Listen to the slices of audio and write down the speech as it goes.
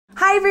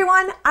Hi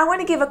everyone! I want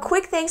to give a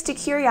quick thanks to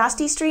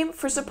CuriosityStream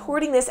for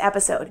supporting this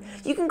episode.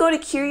 You can go to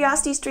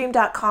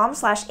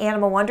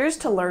curiositystream.com/animalwonders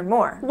to learn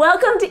more.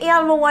 Welcome to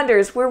Animal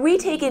Wonders, where we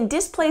take in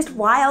displaced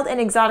wild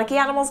and exotic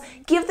animals,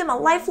 give them a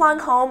lifelong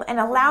home, and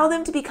allow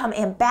them to become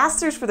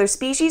ambassadors for their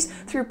species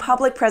through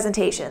public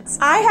presentations.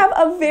 I have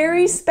a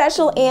very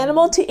special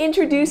animal to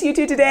introduce you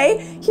to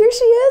today. Here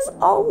she is,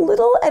 all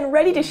little and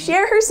ready to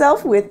share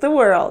herself with the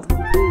world.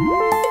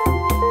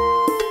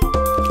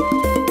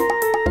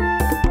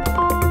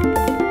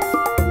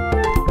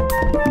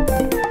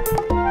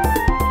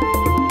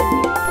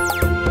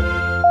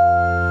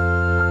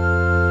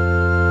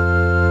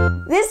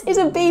 This is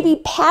a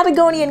baby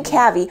Patagonian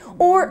Cavy,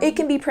 or it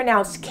can be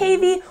pronounced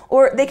Cavy,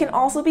 or they can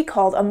also be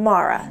called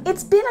Amara.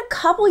 It's been a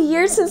couple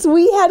years since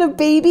we had a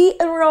baby,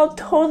 and we're all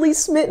totally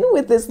smitten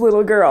with this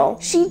little girl.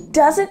 She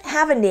doesn't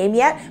have a name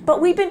yet,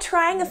 but we've been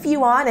trying a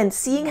few on and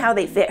seeing how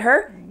they fit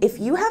her. If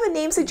you have a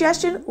name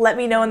suggestion, let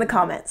me know in the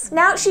comments.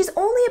 Now, she's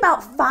only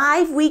about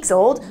 5 weeks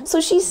old,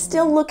 so she's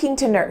still looking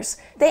to nurse.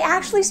 They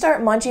actually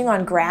start munching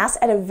on grass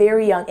at a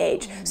very young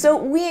age, so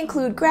we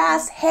include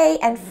grass, hay,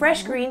 and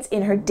fresh greens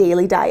in her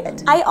daily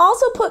diet. I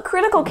also put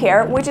critical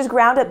care, which is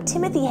ground up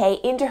Timothy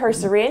hay, into her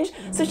syringe,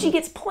 so she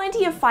gets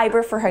plenty of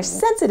fiber for her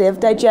sensitive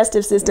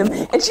digestive system,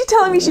 and she's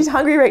telling me she's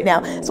hungry right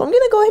now, so I'm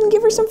gonna go ahead and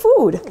give her some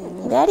food.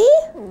 Ready?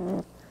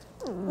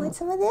 Want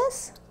some of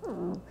this?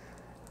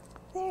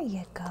 There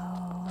you go.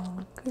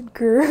 Good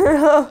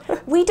girl.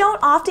 We don't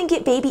often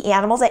get baby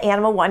animals at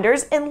Animal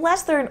Wonders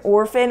unless they're an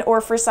orphan or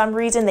for some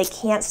reason they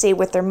can't stay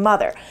with their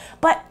mother.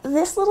 But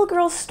this little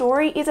girl's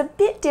story is a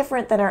bit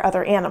different than our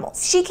other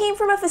animals. She came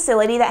from a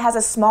facility that has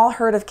a small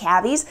herd of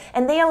cavies,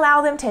 and they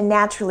allow them to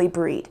naturally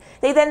breed.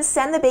 They then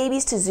send the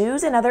babies to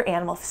zoos and other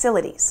animal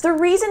facilities. The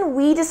reason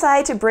we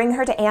decided to bring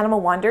her to Animal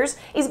Wonders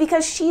is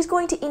because she's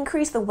going to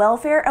increase the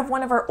welfare of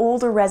one of our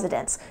older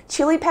residents,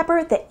 Chili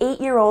Pepper, the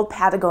 8-year-old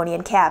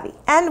Patagonian Cavy.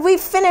 And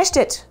we've finished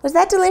it. Was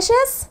that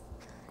delicious?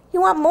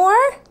 You want more?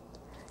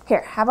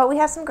 Here, how about we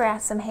have some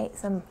grass, some hay,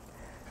 some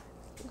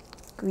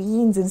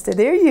greens instead.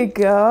 There you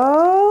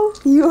go.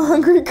 You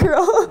hungry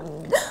girl?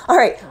 All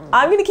right,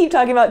 I'm gonna keep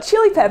talking about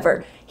Chili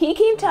Pepper. He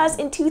came to us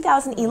in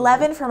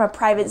 2011 from a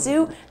private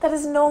zoo that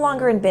is no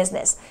longer in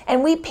business,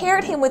 and we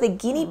paired him with a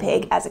guinea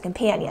pig as a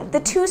companion. The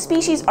two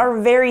species are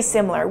very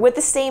similar, with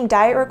the same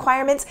diet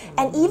requirements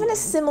and even a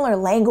similar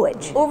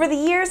language. Over the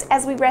years,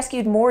 as we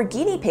rescued more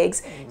guinea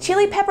pigs,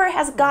 Chili Pepper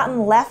has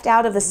gotten left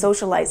out of the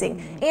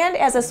socializing, and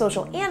as a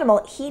social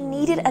animal, he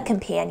needed a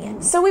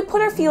companion. So we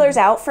put our feelers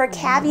out for a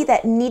cavy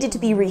that needed to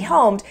be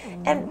rehomed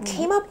and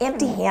came up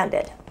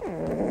empty-handed.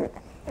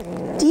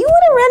 Do you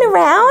want to run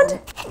around?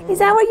 Is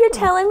that what you're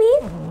telling me?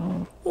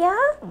 Yeah?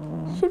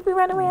 Should we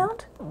run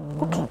around?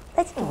 Okay,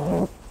 let's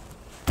go.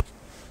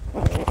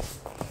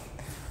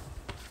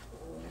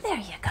 There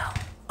you go.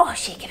 Oh,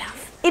 shake it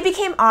off. It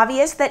became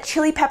obvious that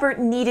Chili Pepper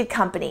needed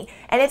company,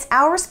 and it's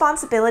our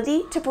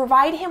responsibility to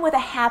provide him with a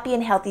happy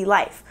and healthy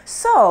life.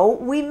 So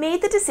we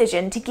made the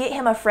decision to get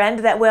him a friend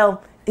that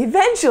will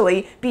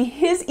eventually be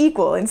his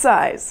equal in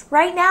size.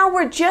 Right now,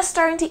 we're just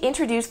starting to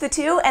introduce the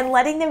two and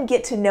letting them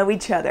get to know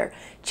each other.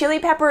 Chili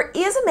Pepper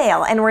is a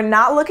male, and we're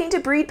not looking to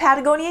breed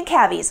Patagonian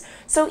Cavies,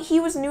 so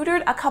he was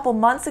neutered a couple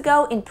months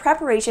ago in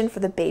preparation for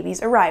the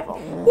baby's arrival.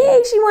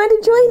 Yay, she wanted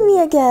to join me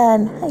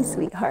again. Hi,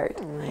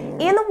 sweetheart.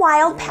 In the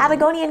wild,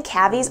 Patagonian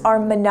Cavies are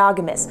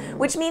monogamous,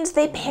 which means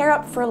they pair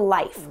up for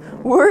life.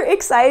 We're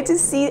excited to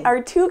see our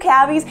two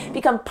Cavies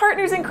become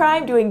partners in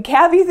crime, doing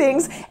Cavy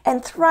things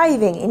and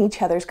thriving in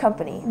each other's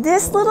company.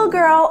 This little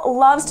girl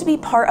loves to be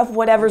part of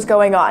whatever's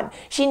going on.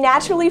 She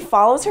naturally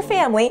follows her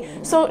family,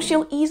 so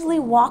she'll easily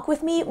walk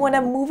with me when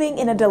I'm moving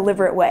in a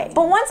deliberate way.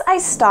 But once I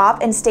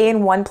stop and stay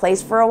in one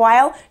place for a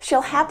while,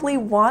 she'll happily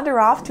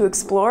wander off to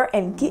explore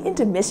and get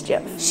into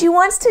mischief. She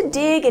wants to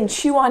dig and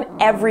chew on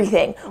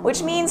everything,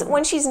 which means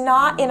when she's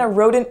not in a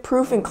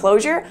rodent-proof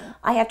enclosure,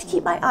 I have to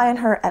keep my eye on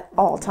her at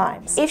all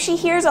times. If she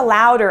hears a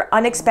loud or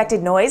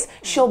unexpected noise,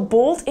 she'll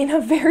bolt in a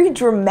very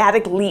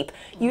dramatic leap,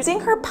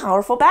 using her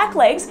powerful back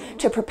legs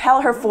to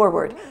propel her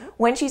forward.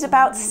 When she's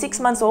about 6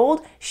 months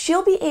old,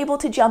 she'll be able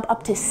to jump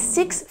up to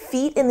 6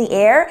 feet in the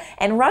air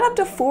and run up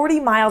to 40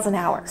 miles an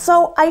hour.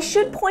 So I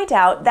should point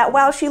out that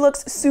while she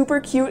looks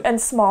super cute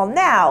and small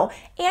now,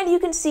 and you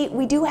can see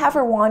we do have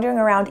her wandering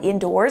around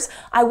indoors,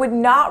 I would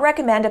not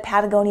recommend a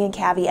Patagonian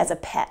Cavy as a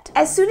pet.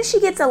 As soon as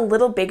she gets a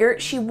little bigger,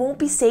 she won't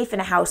be safe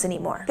in a house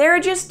anymore. There are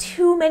just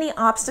too many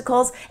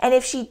obstacles, and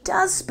if she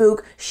does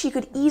spook, she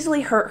could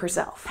easily hurt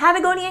herself.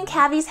 Patagonian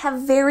Cavies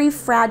have very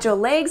fragile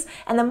legs,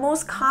 and the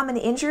most common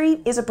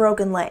injury is a broken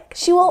leg.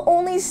 She will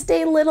only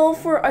stay little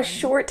for a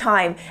short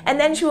time, and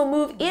then she will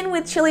move in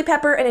with Chili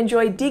Pepper and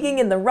enjoy digging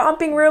in the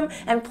romping room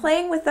and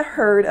playing with the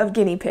herd of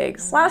guinea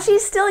pigs. While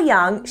she's still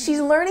young, she's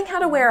learning how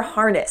to wear a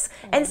harness,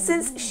 and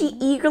since she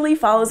eagerly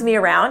follows me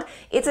around,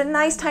 it's a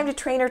nice time to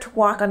train her to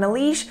walk on a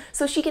leash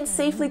so she can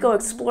safely go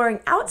exploring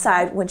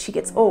outside when she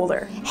gets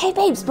older. Hey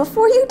babes,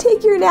 before you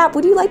take your nap,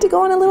 would you like to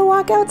go on a little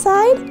walk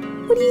outside?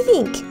 What do you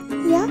think?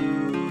 Yeah?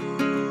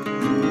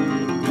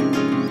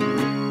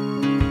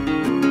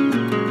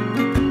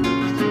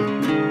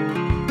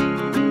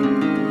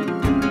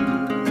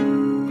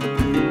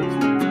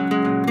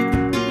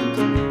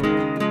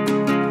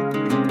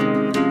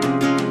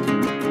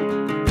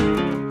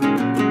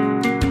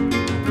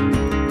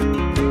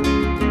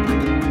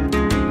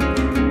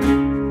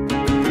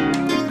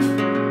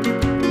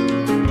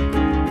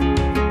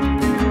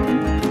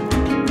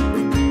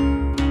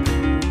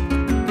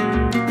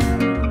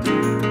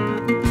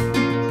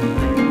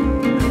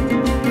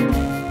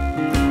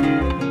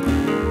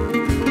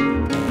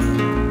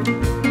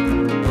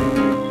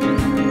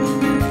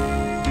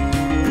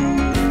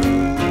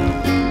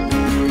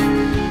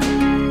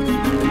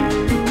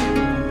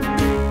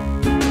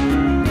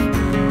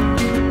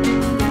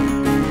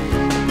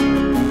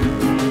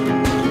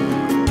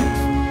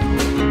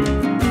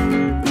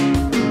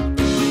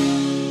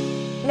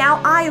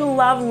 Now, I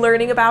love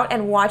learning about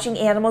and watching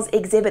animals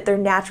exhibit their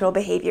natural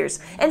behaviors,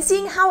 and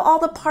seeing how all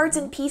the parts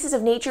and pieces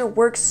of nature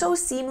work so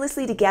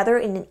seamlessly together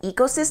in an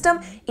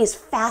ecosystem is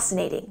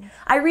fascinating.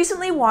 I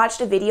recently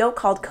watched a video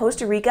called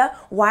Costa Rica: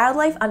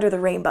 Wildlife Under the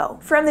Rainbow.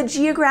 From the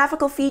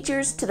geographical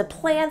features to the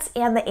plants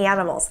and the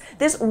animals,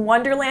 this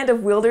wonderland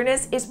of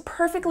wilderness is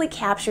perfectly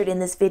captured in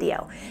this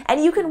video,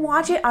 and you can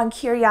watch it on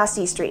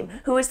CuriosityStream,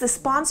 who is the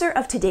sponsor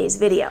of today's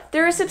video.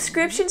 They're a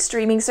subscription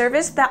streaming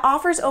service that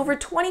offers over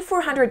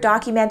 2,400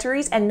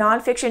 documentaries and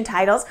nonfiction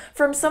titles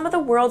from some of the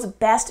world's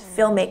best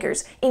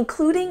filmmakers,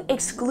 including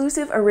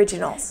exclusive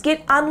originals.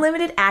 Get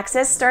unlimited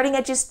access starting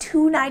at just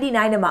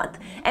 $2.99 a month,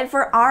 and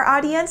for our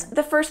audience,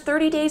 the first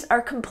 30 days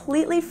are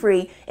completely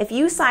free if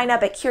you sign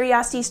up at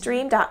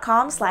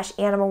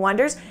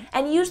curiositystream.com/animalwonders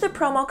and use the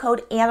promo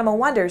code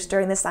AnimalWonders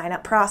during the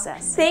sign-up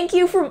process. Thank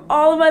you from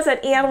all of us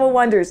at Animal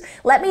Wonders.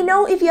 Let me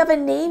know if you have a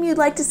name you'd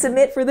like to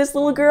submit for this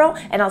little girl,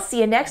 and I'll see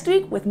you next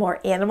week with more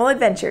animal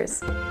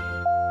adventures.